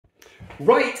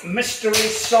Right, mystery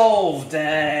solved.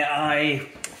 I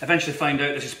eventually found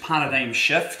out this is Paradigm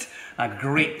Shift, a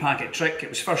great packet trick. It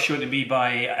was first shown to me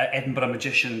by Edinburgh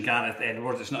magician Gareth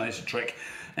Edwards. It's not his trick,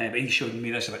 but he showed me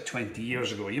this about 20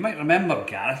 years ago. You might remember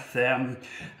Gareth,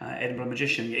 Edinburgh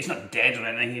magician. He's not dead or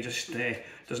anything, he just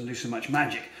doesn't do so much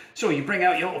magic. So you bring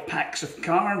out your little packs of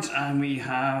cards, and we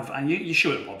have, and you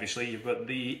show them obviously, you've got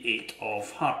the 8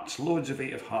 of hearts, loads of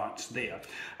 8 of hearts there.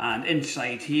 And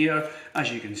inside here,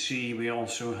 as you can see, we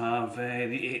also have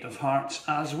the 8 of hearts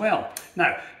as well.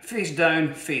 Now, face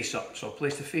down, face up. So I'll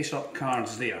place the face up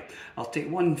cards there. I'll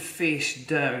take one face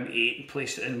down 8 and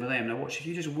place it in with them. Now watch, if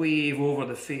you just wave over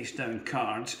the face down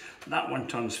cards, that one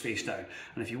turns face down.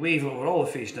 And if you wave over all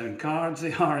the face down cards,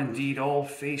 they are indeed all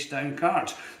face down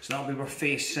cards. So that'll be our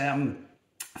face down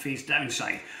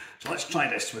side. So let's try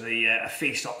this with a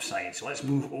face up side. So let's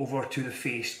move over to the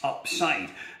face up side.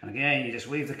 And again, you just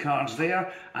wave the cards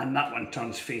there, and that one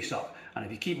turns face up. And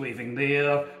if you keep waving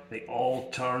there, they all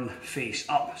turn face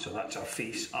up. So that's our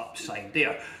face up side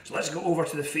there. So let's go over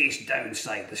to the face down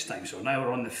side this time. So now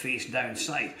we're on the face down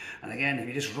side. And again, if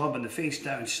you just rub on the face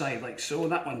down side like so,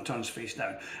 that one turns face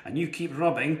down. And you keep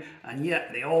rubbing, and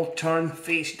yet they all turn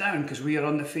face down because we are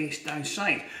on the face down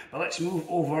side. But let's move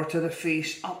over to the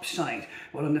face up side.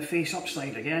 We're on the face up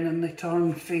side again, and they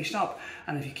turn face up.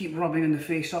 And if you keep rubbing on the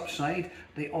face up side,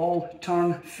 they all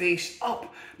turn face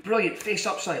up. Brilliant, face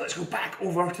up side. Let's go back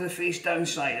over to the face down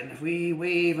side. And if we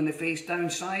wave on the face down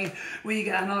side, we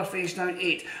get another face down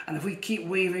 8. And if we keep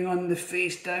waving on the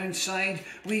face down side,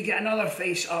 we get another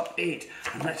face up 8.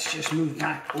 And let's just move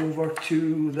back over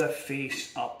to the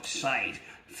face up side.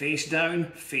 Face down,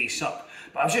 face up.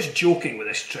 But I was just joking with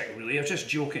this trick, really. I was just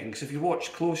joking, because if you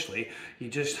watch closely, you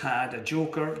just had a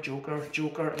joker, joker,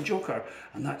 joker, and joker.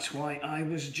 And that's why I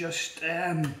was just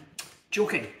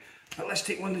joking. But let's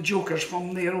take one of the jokers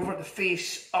from there over at the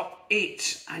face up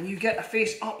 8, and you get a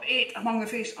face up 8 among the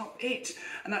face up 8,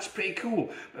 and that's pretty cool.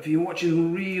 But if you're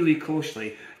watching really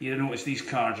closely, you'll notice these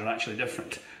cards are actually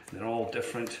different. They're all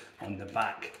different on the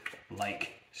back,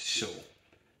 like so.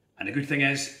 And the good thing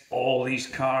is, all these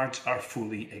cards are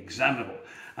fully examinable.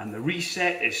 And the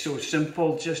reset is so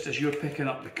simple, just as you're picking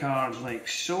up the cards like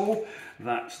so.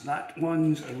 That's that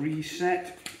one's a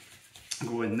reset.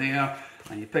 Go in there,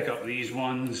 and you pick up these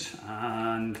ones,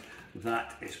 and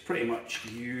that is pretty much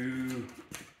you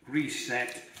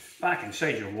reset back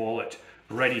inside your wallet,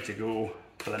 ready to go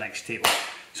for the next table.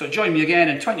 So join me again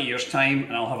in 20 years' time,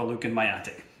 and I'll have a look in my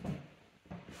attic.